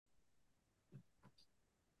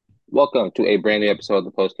Welcome to a brand new episode of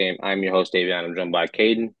the Post Game. I'm your host, David. I'm joined by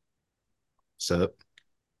Caden, Sup?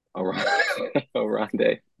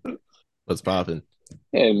 Oronde, What's poppin'?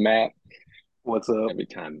 and Matt What's up? every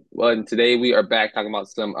time. Well, and today we are back talking about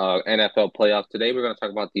some NFL playoffs. Today we're going to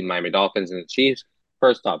talk about the Miami Dolphins and the Chiefs.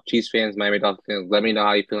 First off, Chiefs fans, Miami Dolphins fans, let me know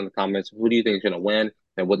how you feel in the comments. Who do you think is going to win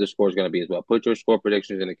and what the score is going to be as well? Put your score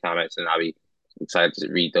predictions in the comments, and I'll be excited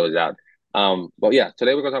to read those out. But yeah,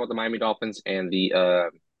 today we're going to talk about the Miami Dolphins and the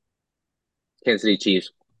Kansas City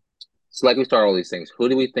Chiefs. So, like we start all these things, who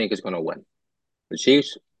do we think is going to win? The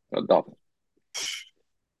Chiefs or the Dolphins?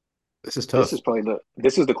 This is This tough. is probably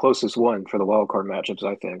the closest one for the wild card matchups,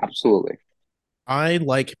 I think. Absolutely. I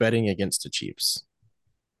like betting against the Chiefs.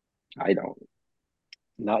 I don't.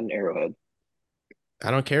 Not an Arrowhead.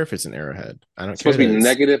 I don't care if it's an Arrowhead. I don't It's care supposed to that be it's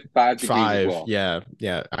negative 5 degrees as 5. well, Yeah.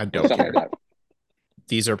 I or don't something like care. that.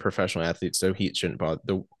 These are professional athletes, so heat shouldn't bother.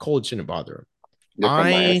 The cold shouldn't bother them. They're from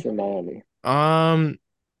Miami. I From Miami. um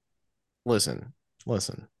listen.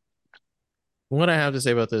 What I have to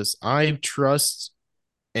say about this, I trust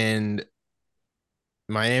in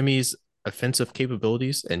Miami's offensive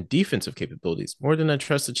capabilities and defensive capabilities more than I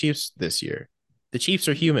trust the Chiefs this year. The Chiefs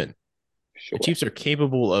are human. The Sure. Chiefs are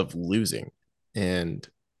capable of losing, and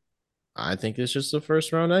I think it's just a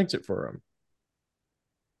first round exit for them.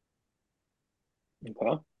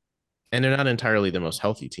 Okay. And they're not entirely the most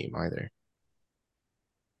healthy team either.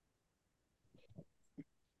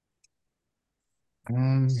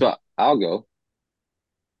 Um, So I'll go.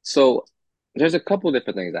 So there's a couple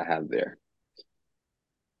different things I have there.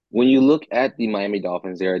 When you look at the Miami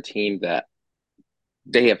Dolphins, they're a team that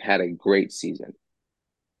they have had a great season.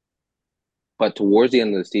 But towards the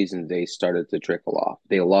end of the season, they started to trickle off.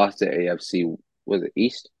 They lost the AFC, was it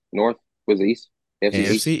East? North? Was it East? AFC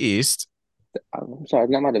AFC East? East. I'm sorry,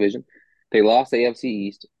 not my division. They lost the AFC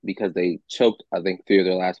East because they choked, I think, 3 of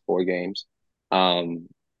their last 4 games.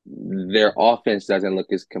 Their offense doesn't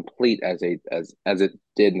look as complete as it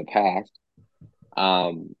did in the past.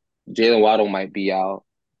 Jalen Waddle might be out.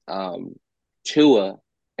 Um, Tua,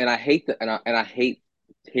 and I hate I hate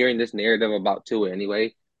hearing this narrative about Tua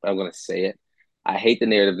anyway, but I'm gonna say it. I hate the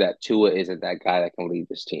narrative that Tua isn't that guy that can lead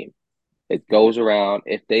this team. It goes around.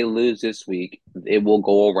 If they lose this week, it will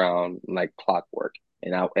go around like clockwork.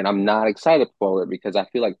 And I'm not excited for it because I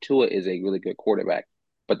feel like Tua is a really good quarterback.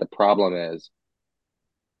 But the problem is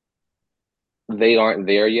they aren't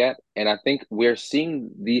there yet. And I think we're seeing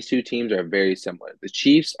these two teams are very similar. The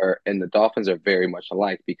Chiefs are and the Dolphins are very much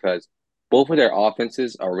alike because both of their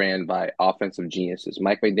offenses are ran by offensive geniuses,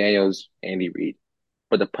 Mike McDaniels, Andy Reid.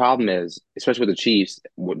 But the problem is, especially with the Chiefs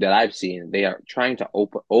that I've seen, they are trying to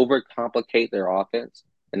overcomplicate their offense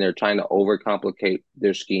and they're trying to overcomplicate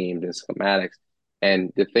their schemes and schematics.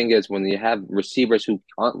 And the thing is, when you have receivers who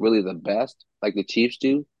aren't really the best, like the Chiefs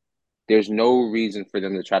do, there's no reason for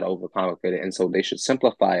them to try to overcomplicate it. And so they should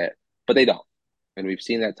simplify it, but they don't. And we've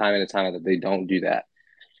seen that time and time that they don't do that.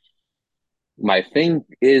 My thing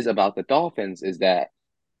is about the Dolphins is that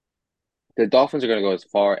the Dolphins are going to go as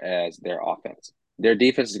far as their offense. Their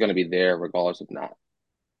defense is going to be there regardless of not.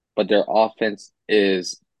 But their offense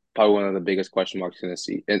is probably one of the biggest question marks in this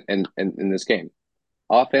in this game.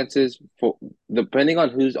 Offenses for depending on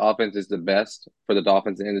whose offense is the best for the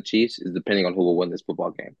Dolphins and the Chiefs is depending on who will win this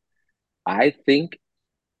football game. I think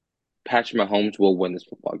Patrick Mahomes will win this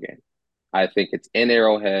football game. I think it's in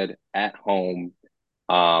Arrowhead at home.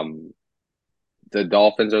 Um, the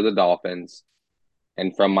Dolphins are the Dolphins,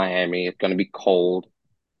 and from Miami, it's going to be cold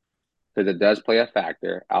because it does play a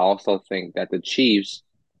factor. I also think that the Chiefs,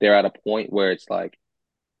 they're at a point where it's like,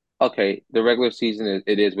 okay, the regular season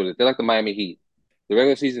it is what it is. They're like the Miami Heat. The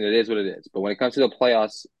regular season it is what it is. But when it comes to the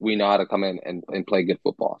playoffs, we know how to come in and play good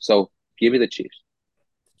football. So give me the Chiefs.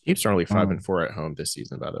 Chiefs are only 5 and Um, 4 at home this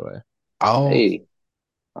season, by the way. I'll Hey,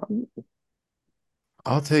 um,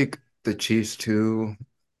 I'll take the Chiefs too,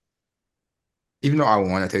 even though I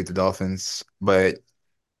want to take the Dolphins, but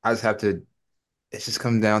I just have to. It's just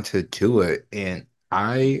come down to Tua, and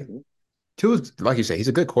I Tua's like you say, he's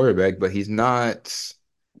a good quarterback, but he's not.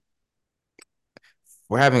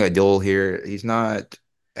 We're having a duel here. He's not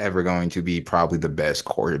ever going to be probably the best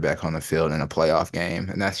quarterback on the field in a playoff game,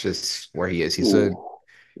 and that's just where he is. ooh,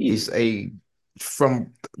 He's easy. a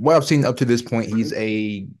from what I've seen up to this point, he's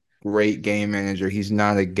a great game manager. He's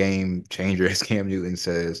not a game changer, as Cam Newton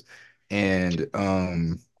says. And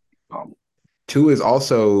Um, two is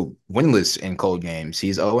also winless in cold games.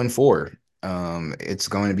 He's 0 and 4. It's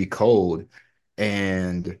going to be cold.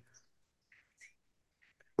 And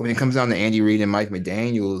when it comes down to Andy Reid and Mike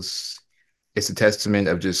McDaniels, it's a testament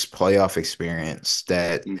of just playoff experience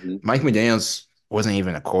that mhm. Mike McDaniels. wasn't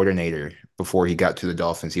even a coordinator before he got to the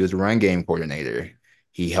Dolphins. He was a run game coordinator.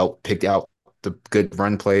 He helped pick out the good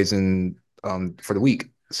run plays and for the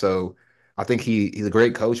week. So I think he's a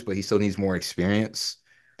great coach, but he still needs more experience.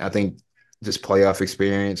 I think just playoff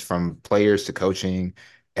experience from players to coaching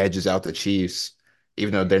edges out the Chiefs,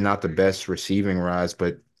 even though they're not the best receiving rise,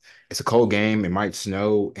 but it's a cold game. It might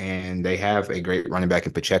snow, and they have a great running back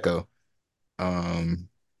in Pacheco. Um,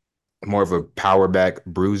 More of a power back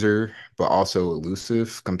bruiser, but also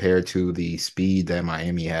elusive compared to the speed that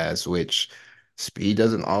Miami has, which speed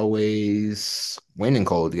doesn't always win in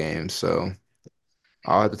cold games. So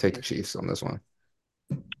I'll have to take the Chiefs on this one.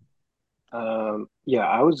 Yeah,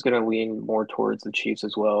 I was gonna lean more towards the Chiefs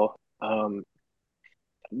as well.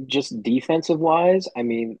 Just defensive wise, I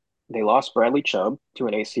mean, they lost Bradley Chubb to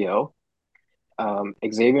an ACL.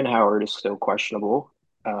 Xavier Howard is still questionable.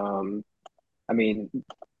 Um, I mean,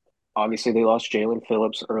 obviously they lost Jalen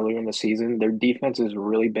Phillips earlier in the season. Their defense is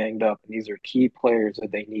really banged up, and these are key players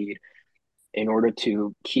that they need in order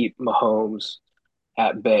to keep Mahomes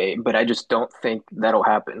at bay. But I just don't think that'll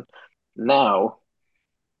happen. Now,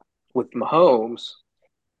 with Mahomes,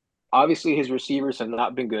 obviously his receivers have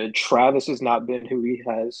not been good. Travis has not been who he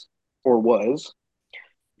has or was.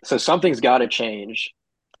 So something's got to change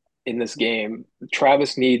in this game.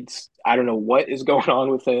 Travis needs, I don't know what is going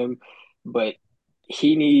on with him, but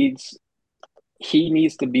he needs he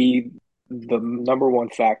needs to be the number one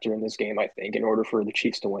factor in this game, I think, in order for the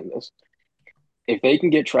Chiefs to win this. If they can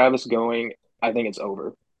get Travis going, I think it's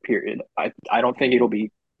over. Period. I don't think it'll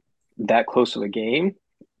be that close of a game.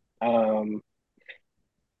 Um,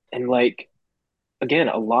 and like again,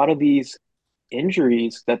 a lot of these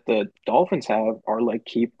injuries that the Dolphins have are like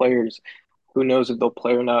key players. Who knows if they'll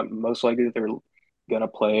play or not? Most likely they're gonna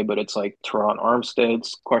play, but it's like Teron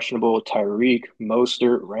Armstead's questionable, Tyreek,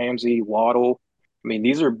 Mostert, Ramsey, Waddle. I mean,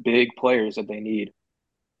 these are big players that they need.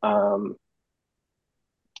 Um,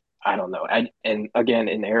 I don't know. And again,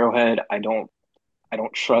 in Arrowhead, I don't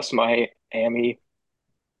trust Miami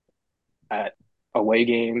at away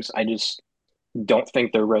games. I just don't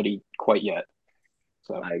think they're ready quite yet.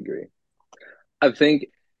 So I agree. I think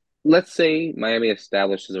let's say Miami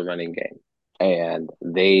establishes a running game and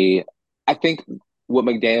I think what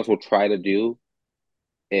McDaniels will try to do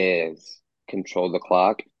is control the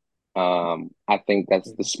clock. I think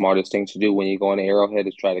that's the smartest thing to do when you go on Arrowhead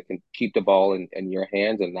is try to keep the ball in your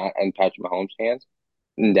hands and not in Patrick Mahomes' hands.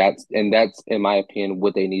 And that's in my opinion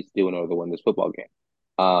what they need to do in order to win this football game.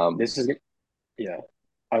 Um, this is yeah.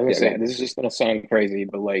 I was gonna yeah, go say ahead. this is just gonna sound crazy,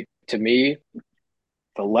 but like to me,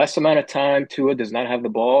 the less amount of time Tua does not have the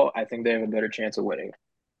ball, I think they have a better chance of winning.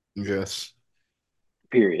 Yes,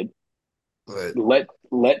 Period. but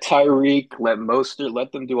Let Tyreek, let Mostert,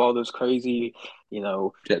 let them do all those crazy, you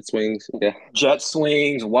know, Jet swings. Yeah, jet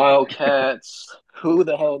swings, wildcats. Who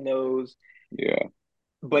the hell knows? yeah.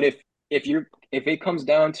 But if it comes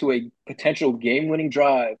down to a potential game winning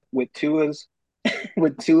drive with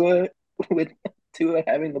with Tua with Tua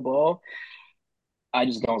having the ball, I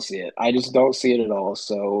just don't see it. I just don't see it at all.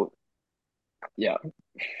 So yeah,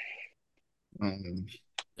 um,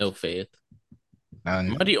 No faith.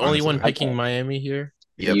 Am I none, the only one honestly. I picking can't. Miami here?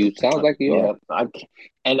 Yep. You sounds like you are. Yeah,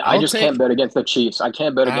 and I I'll just can't take. bet against the Chiefs. I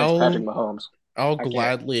can't bet against Patrick I'll. Mahomes. I'll I can't.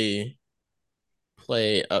 gladly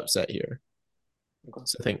play upset here.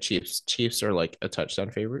 So I think Chiefs are like a touchdown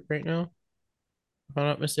favorite right now, if I'm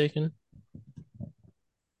not mistaken.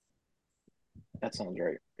 That sounds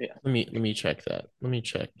right. Yeah, Let me check that. Let me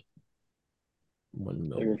check. One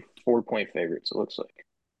they're moment. 4 point favorites. It looks like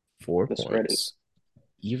 4 the spread is. points.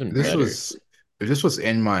 Even This better. was if this was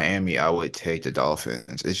in Miami, I would take the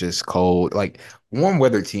Dolphins. It's just cold. Like warm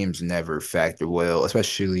weather teams never factor well,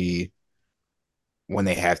 especially when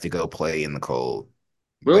they have to go play in the cold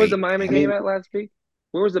Where was the late. Miami I game mean, at last week?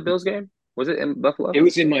 Where was the Bills game? Was it in Buffalo? it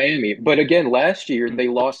was in Miami, but again, last year they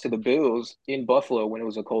lost to the Bills in Buffalo when it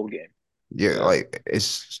was a cold game. Yeah, Yeah. like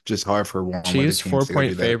it's just hard for warm weather Chiefs teams four to go point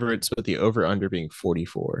do that. favorites with the over under being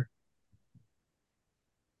 44.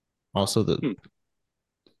 Also, the Hmm.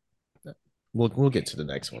 we'll get to the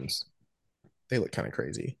next ones. They look kind of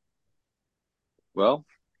crazy.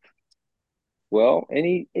 Well,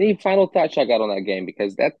 any final thoughts I got on that game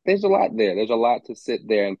because that there's a lot there. There's a lot to sit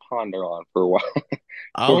there and ponder on for a while.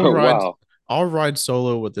 For I'll a ride while. I'll ride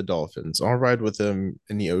solo with the Dolphins. I'll ride with them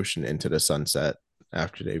in the ocean into the sunset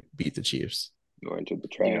after they beat the Chiefs. Going to the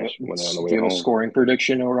Do you have trash when they're on the do way you have a home. scoring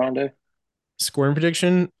prediction, Orlando? Scoring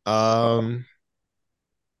prediction. Uh-oh.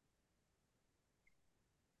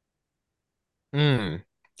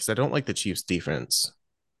 Because I don't like the Chiefs defense.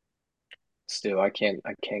 Still, I can't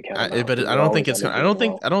count them out But because I they don't think always it's end up gonna. doing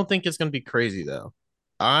well. I don't think it's gonna be crazy though.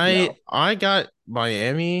 I No. I got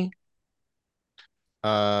Miami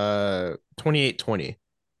 28-20.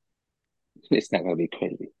 It's not gonna be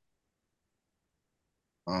crazy.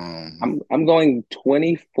 Um, I'm going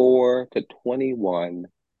 24-21,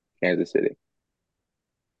 Kansas City.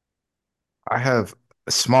 I have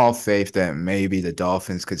a small faith that maybe the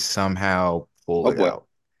Dolphins could somehow pull Oh it boy, out.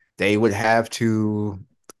 They would have to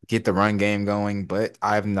get the run game going, but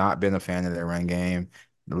I've not been a fan of their run game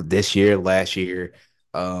this year, last year.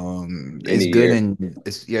 It's any good year. in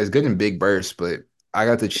it's good in big bursts, but I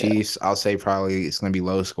got the Yeah. Chiefs. I'll say probably it's gonna be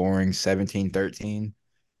low scoring, 17-13.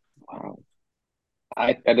 Wow.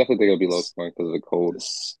 I definitely think it'll be low scoring because of the cold.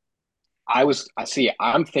 I see.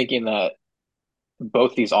 I'm thinking that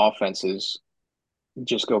both these offenses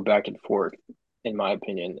just go back and forth, in my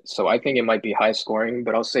opinion. So I think it might be high scoring,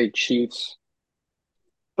 but I'll say Chiefs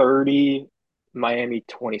 30, Miami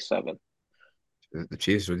 27. The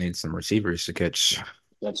Chiefs would need some receivers to catch.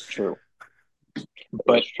 That's true. That's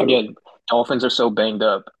But true. again, Dolphins are so banged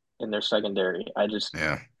up in their secondary.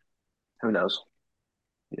 Yeah. Who knows?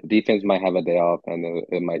 Defense might have a day off, and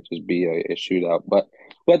it might just be a shootout. But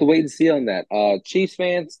we'll have to wait and see on that. Chiefs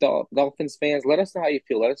fans, Dolphins fans, let us know how you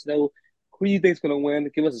feel. Let us know who you think's going to win.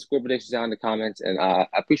 Give us a score prediction down in the comments. And I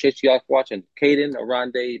appreciate you all for watching. Caden,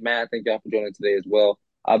 Aronde, Matt, thank y'all for joining today as well.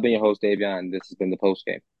 I've been your host, Davion, and this has been the post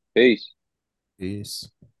game. Peace. Peace.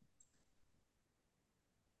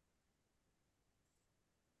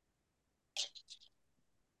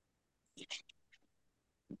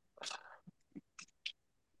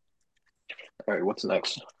 All right, what's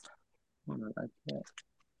next? I can't.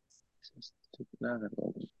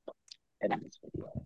 Edit this video.